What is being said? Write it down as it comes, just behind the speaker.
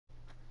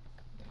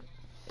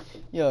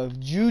Yo, if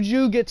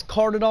Juju gets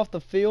carted off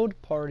the field,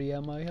 party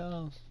at my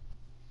house.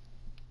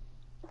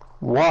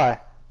 Why?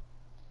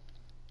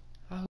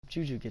 I hope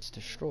Juju gets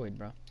destroyed,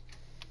 bro.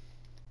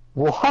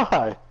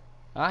 Why?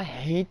 I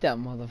hate that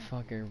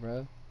motherfucker,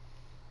 bro.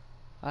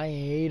 I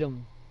hate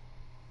him.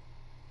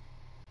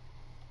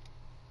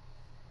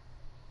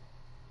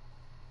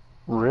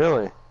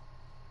 Really?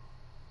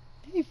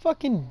 He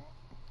fucking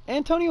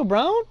Antonio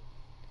Brown?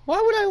 Why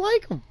would I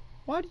like him?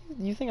 Why do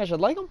you think I should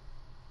like him?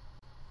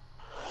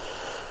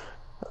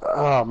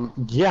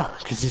 Yeah,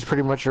 because he's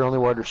pretty much your only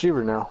wide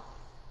receiver now.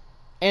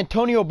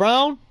 Antonio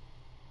Brown?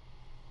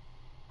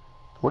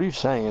 What are you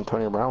saying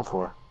Antonio Brown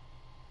for?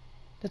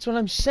 That's what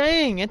I'm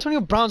saying.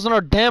 Antonio Brown's not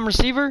our damn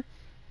receiver.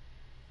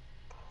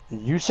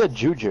 You said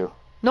Juju.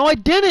 No, I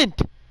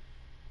didn't.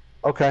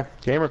 Okay,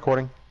 game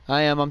recording.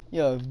 I am.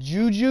 Yo, if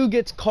Juju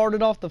gets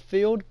carted off the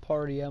field,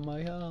 party at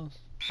my house.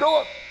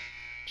 Show up.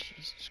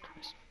 Jesus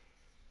Christ.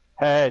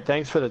 Hey,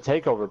 thanks for the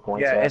takeover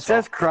points. Yeah, it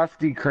says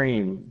Krusty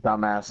Kreme,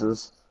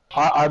 dumbasses.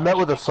 I met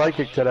with a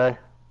psychic today.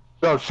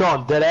 No,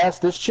 Sean,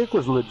 deadass, this chick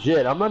was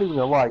legit. I'm not even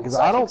gonna lie, because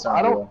I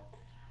don't.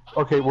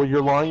 Okay, well,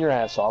 you're lying your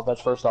ass off. That's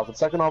first off. And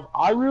second off,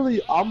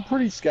 I'm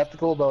pretty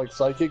skeptical about like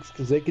psychics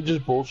because they could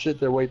just bullshit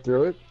their way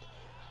through it.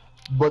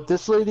 But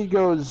this lady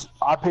goes,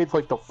 I paid for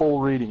like the full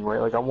reading,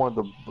 right? Like I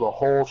wanted the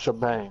whole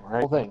shebang,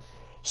 right? Whole thing.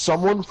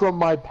 Someone from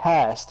my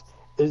past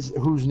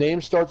whose name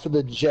starts with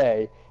a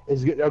J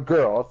is a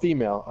girl, a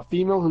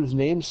female whose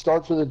name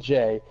starts with a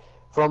J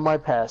from my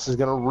past is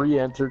gonna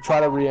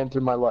try to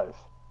re-enter my life.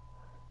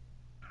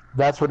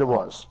 That's what it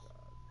was.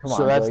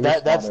 So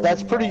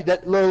that's pretty.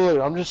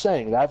 Look, I'm just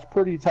saying that's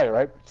pretty tight,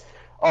 right?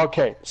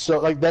 Okay, so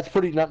like that's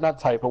pretty not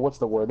tight, but what's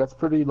the word? That's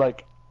pretty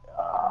like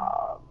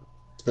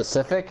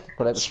specific,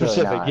 but it's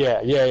specific. Really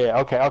not. Yeah.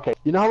 Okay.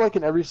 You know how like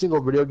in every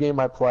single video game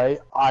I play,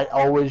 I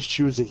always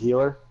choose a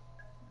healer.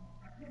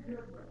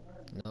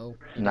 No.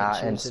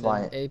 Not in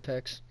Smite.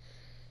 Apex.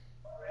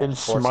 In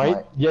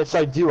Smite? Yes,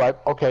 I do.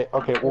 Okay.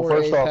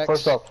 Well,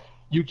 first off,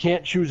 you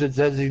can't choose a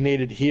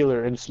designated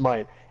healer in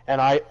Smite. And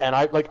I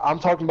like I'm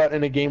talking about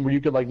in a game where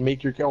you could like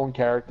make your own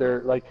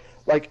character, like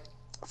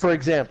for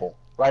example,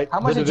 right?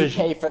 How much did you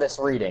pay for this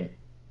reading?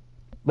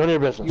 None of your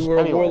business.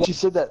 Anyway, she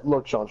said that.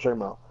 Look, Sean, show your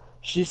mouth.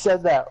 She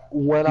said that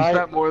when I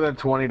spent more than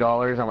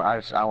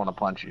 $20, I want to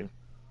punch you.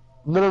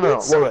 No.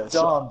 It's so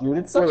dumb, dude.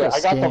 It's such a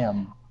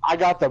scam. I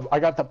got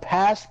the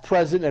past,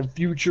 present, and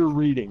future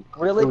reading.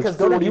 Really? Because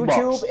go to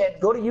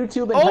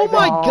YouTube and oh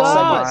my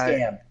God! Psychic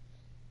scam.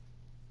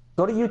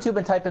 Go to YouTube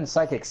and type in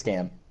psychic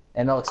scam.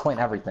 And they'll explain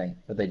everything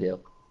that they do.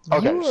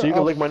 Okay, so you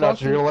can lick my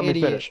nuts and you're going to let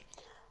me finish.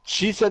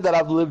 She said that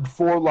I've lived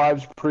 4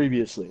 lives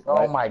previously.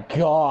 Right? Oh my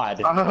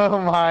God. Oh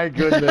my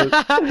goodness.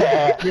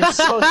 You're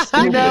so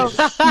stupid.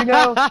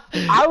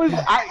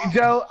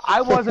 Joe,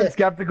 I wasn't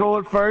skeptical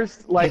at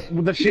first. Like,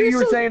 the shit you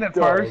were saying at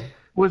first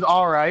was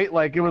alright.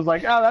 Like, it was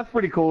like, oh, that's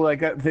pretty cool, like,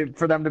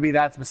 for them to be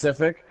that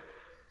specific.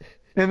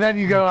 And then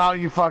you go out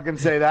and you fucking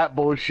say that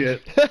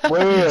bullshit.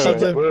 Wait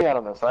out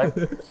on this, right?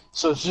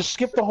 So just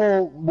skip the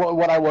whole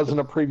what I was in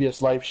a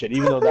previous life shit,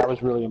 even though that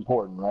was really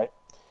important, right?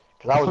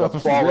 Because I was a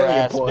baller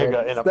ass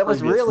nigga in a That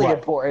was really life.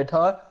 important,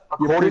 huh?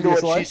 According to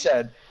what she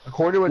said.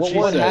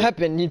 What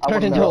happened? You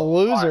turned into a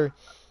loser.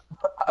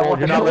 Oh,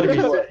 you're not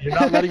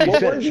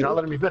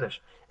letting me finish.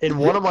 In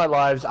one of my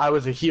lives, I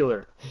was a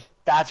healer.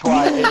 That's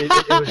why it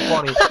was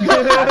funny.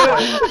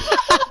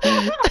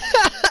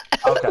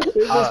 Okay.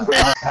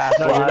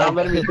 No, you're not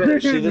letting me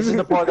finish. See, this is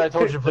the part that I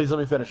told you. Please let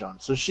me finish on.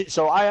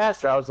 So I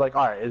asked her. I was like,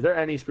 "All right, is there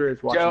any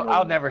spirits watching?" Joe,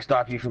 I'll never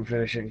stop you from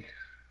finishing.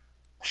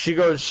 She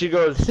goes.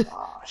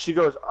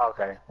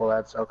 Okay, well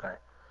that's okay.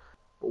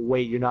 But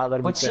wait, you're not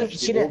letting me finish. Did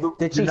she say it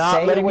was you're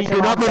not letting me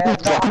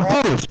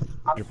finish.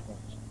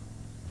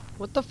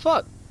 What the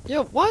fuck?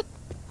 Yo, what?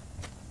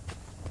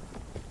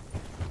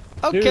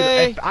 Dude,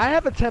 Okay. I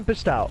have a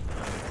Tempest out.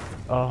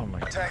 Oh my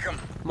God.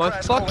 My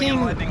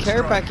fucking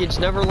care package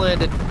never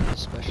landed.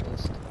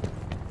 Specialist.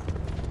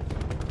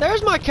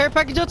 There's my care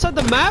package outside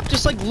the map.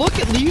 Just like, look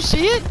at. Do you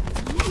see it?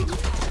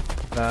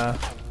 Nah.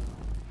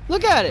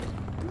 Look at it.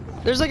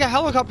 There's like a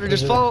helicopter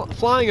just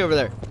flying over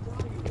there.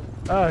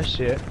 Oh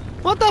shit.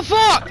 What the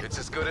fuck? It's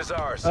as good as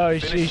ours. Oh,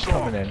 he's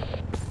coming in.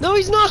 No,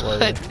 he's not.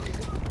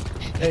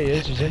 Hey, he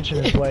is. He's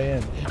inching his way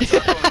in.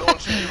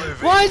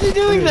 Why is he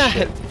doing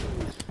that?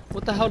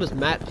 What the hell does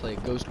Matt play?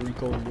 Ghost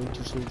Recon and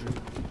Winter Soldier.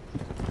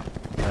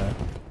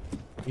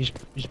 He's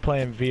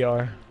playing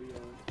VR.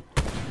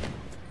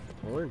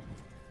 Porn.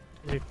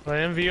 Is he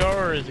playing VR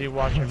or is he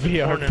watching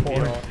VR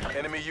porn?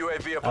 Enemy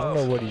UAV above. I don't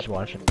know what he's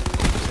watching.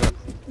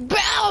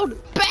 Bound!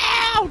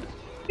 Bound!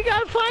 You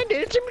gotta find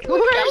it.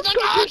 Where's the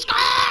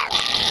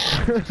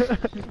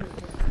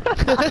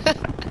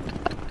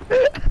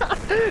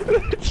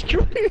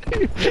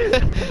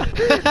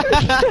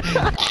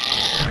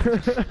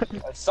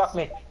ghost? Suck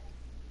me.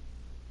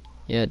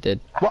 Yeah, it did.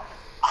 What?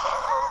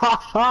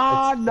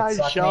 Nice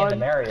shot. I don't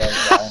know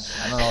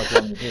what you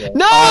want me to do.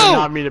 No! I did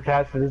not mean to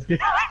pass for this game.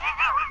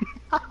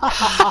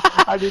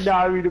 I did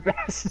not mean to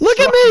pass. Look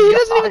at me! He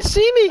doesn't even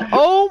see me!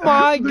 Oh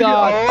my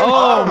God!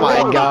 Oh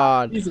my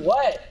God! He's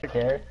wet.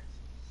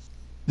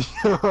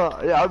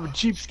 Yeah, I'm a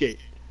cheapskate.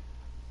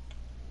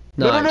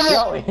 Nice.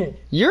 No.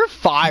 You're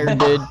fired,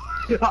 dude.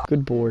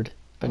 Good board.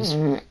 I just...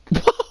 Whoa!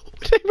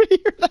 Did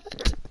anybody hear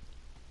that?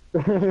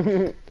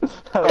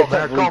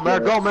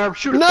 Go, man,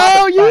 shoot it.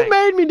 No, you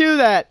made me do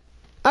that.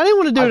 I didn't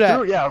want to do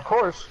that. Yeah, of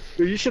course.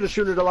 Dude, you should have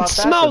shot it a lot It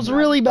faster. smells than that.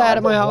 really bad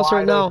at my house right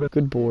Wide now. open.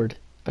 Good board.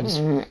 I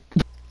just...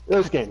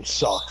 This game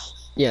sucks.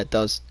 Yeah, it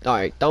does.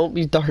 Alright, don't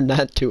be darn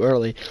that too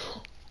early.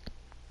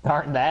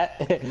 Darn that.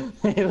 Darn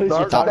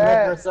Darn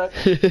that.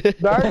 that.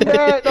 Darn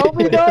that! Don't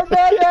be darn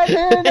that!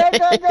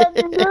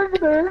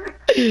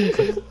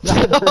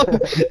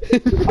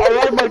 I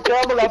like my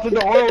camera after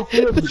the oil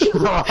field.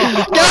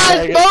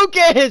 Guys,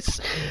 focus!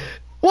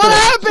 What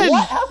happened?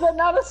 What? How's that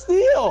not a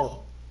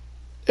steal?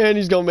 And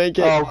he's gonna make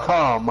it. Oh,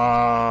 come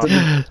on.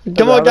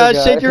 Come on, guys,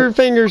 guy. shake your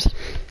fingers.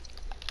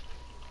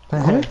 Hey,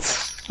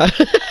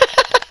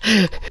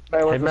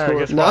 man,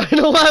 guess what?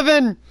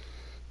 9/11.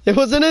 It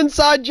was an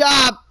inside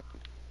job.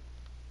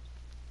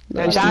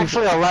 It's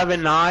actually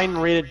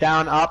 11-9. Read it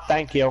down, up.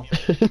 Thank you.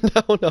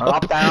 No.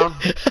 Up, down.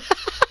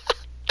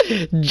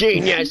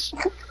 Genius.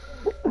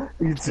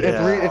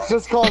 It's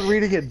just called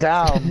reading it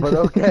down, but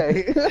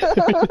okay.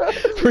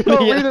 Reading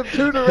Don't it- read it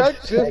two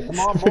directions. Come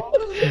on,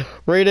 boys.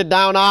 Read it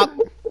down up.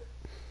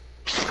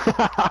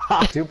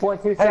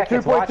 2.2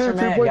 seconds. Watch your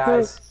man, 2.2.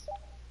 guys.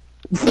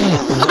 That's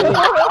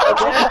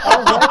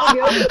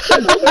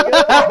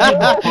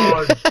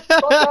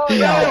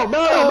not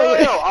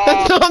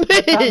me.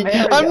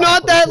 I'm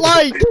not that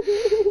light.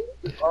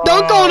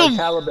 Dunk on him.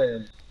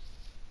 Taliban.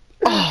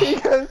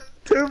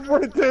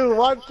 2.2.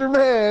 Watch your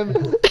man.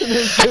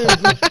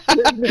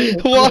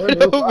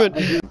 Wide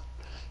open.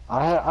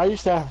 I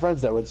used to have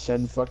friends that would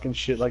send fucking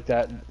shit like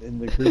that in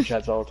the group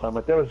chats all the time.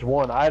 Like, there was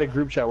one. I had a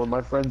group chat where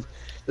my friends,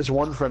 this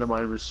one friend of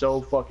mine was so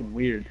fucking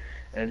weird.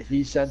 And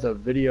he sent a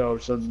video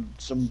of some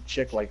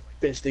chick like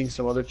fisting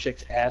some other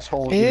chick's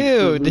asshole.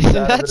 Ew, dude,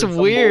 that's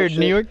weird.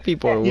 New York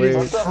people are Eating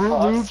weird. Fruit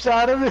Loops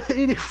out of it.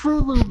 Eating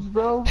Fruit Loops,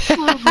 bro.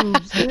 Fruit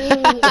Loops.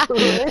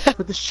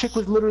 But this chick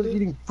was literally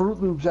eating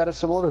Fruit Loops out of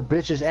some other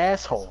bitch's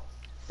asshole.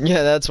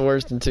 Yeah, that's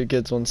worse than 2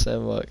 kids, $1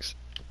 $7.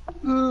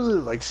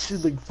 Like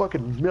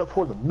fucking milk,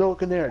 pour the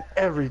milk in there and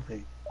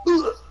everything.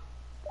 Ugh.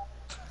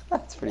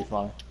 That's pretty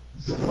funny.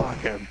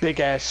 Fucking big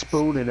ass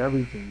spoon and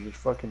everything. Just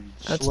fucking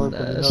That's slurping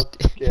it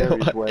up nasty.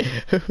 Gary's way.